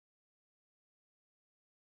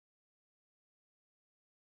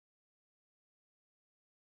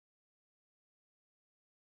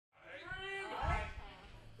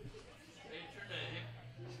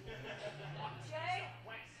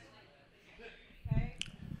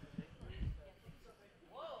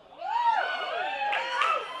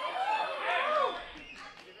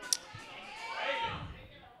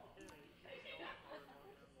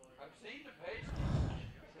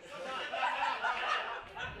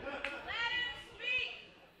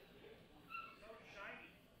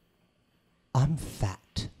I'm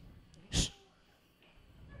fat.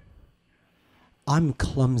 I'm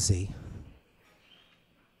clumsy.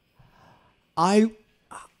 I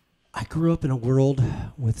grew up in a world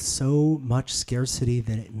with so much scarcity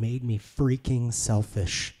that it made me freaking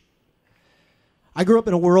selfish. I grew up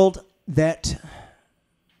in a world that,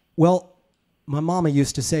 well, my mama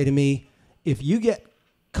used to say to me, if you get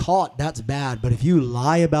caught, that's bad, but if you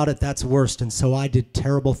lie about it, that's worse. And so I did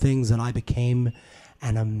terrible things, and I became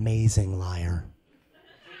an amazing liar.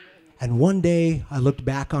 And one day, I looked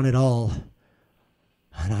back on it all,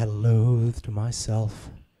 and I loathed myself,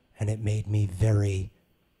 and it made me very,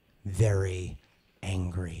 very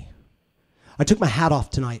angry. I took my hat off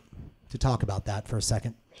tonight to talk about that for a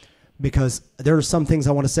second, because there are some things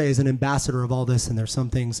I want to say as an ambassador of all this, and there's some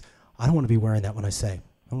things I don't want to be wearing that when I say.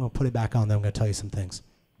 I'm going to put it back on, then I'm going to tell you some things.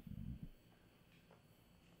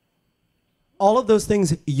 All of those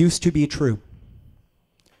things used to be true.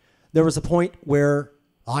 There was a point where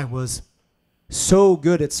I was so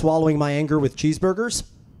good at swallowing my anger with cheeseburgers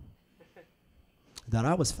that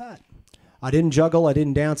I was fat. I didn't juggle, I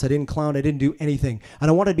didn't dance, I didn't clown, I didn't do anything. And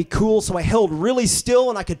I wanted to be cool, so I held really still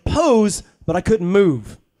and I could pose, but I couldn't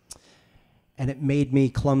move. And it made me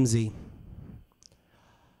clumsy.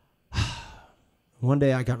 One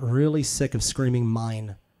day I got really sick of screaming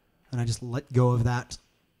mine, and I just let go of that.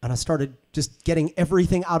 And I started just getting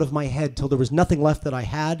everything out of my head till there was nothing left that I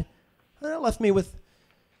had. And it left me with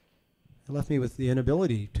the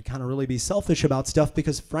inability to kind of really be selfish about stuff,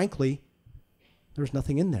 because frankly, there was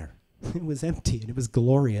nothing in there. It was empty, and it was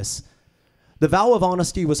glorious. The vow of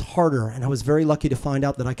honesty was harder, and I was very lucky to find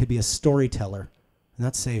out that I could be a storyteller, and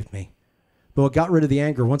that saved me. But what got rid of the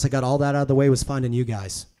anger, once I got all that out of the way, was finding you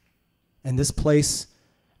guys and this place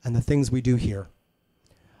and the things we do here.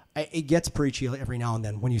 It gets preachy every now and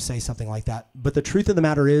then when you say something like that. But the truth of the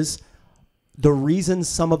matter is, the reason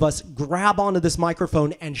some of us grab onto this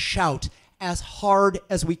microphone and shout as hard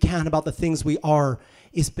as we can about the things we are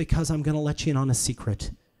is because I'm going to let you in on a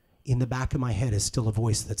secret. In the back of my head is still a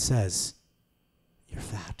voice that says, you're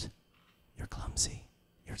fat, you're clumsy,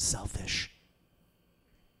 you're selfish,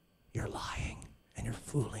 you're lying, and you're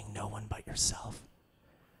fooling no one but yourself.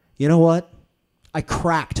 You know what? I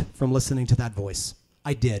cracked from listening to that voice.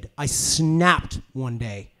 I did. I snapped one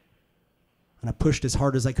day, and I pushed as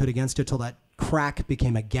hard as I could against it till that crack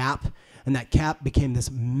became a gap, and that gap became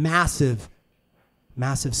this massive,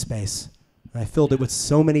 massive space. And I filled it with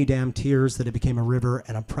so many damn tears that it became a river,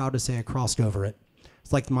 and I'm proud to say I crossed over it.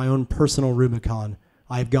 It's like my own personal Rubicon.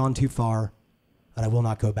 I have gone too far, and I will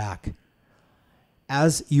not go back.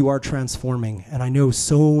 As you are transforming, and I know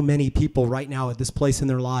so many people right now at this place in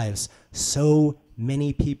their lives, so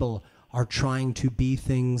many people are trying to be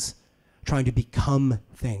things, trying to become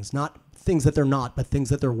things. Not things that they're not, but things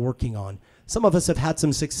that they're working on. Some of us have had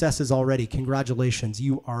some successes already. Congratulations.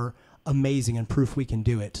 You are amazing and proof we can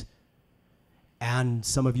do it. And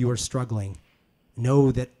some of you are struggling.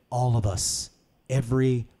 Know that all of us,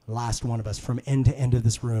 every last one of us, from end to end of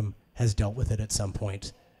this room, has dealt with it at some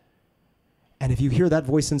point. And if you hear that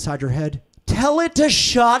voice inside your head, tell it to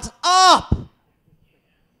shut up,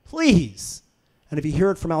 please. And if you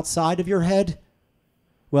hear it from outside of your head,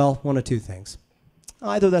 well, one of two things.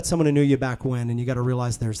 Either that's someone who knew you back when and you got to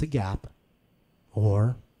realize there's a gap,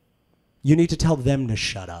 or you need to tell them to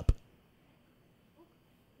shut up.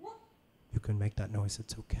 You can make that noise,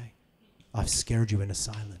 it's okay. I've scared you into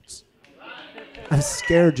silence. I've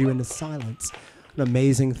scared you into silence. An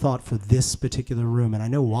amazing thought for this particular room, and I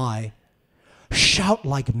know why. Shout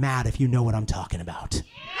like mad if you know what I'm talking about.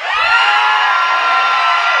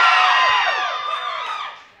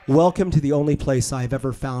 Welcome to the only place I've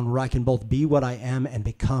ever found where I can both be what I am and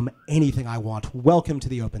become anything I want. Welcome to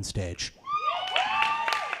the open stage.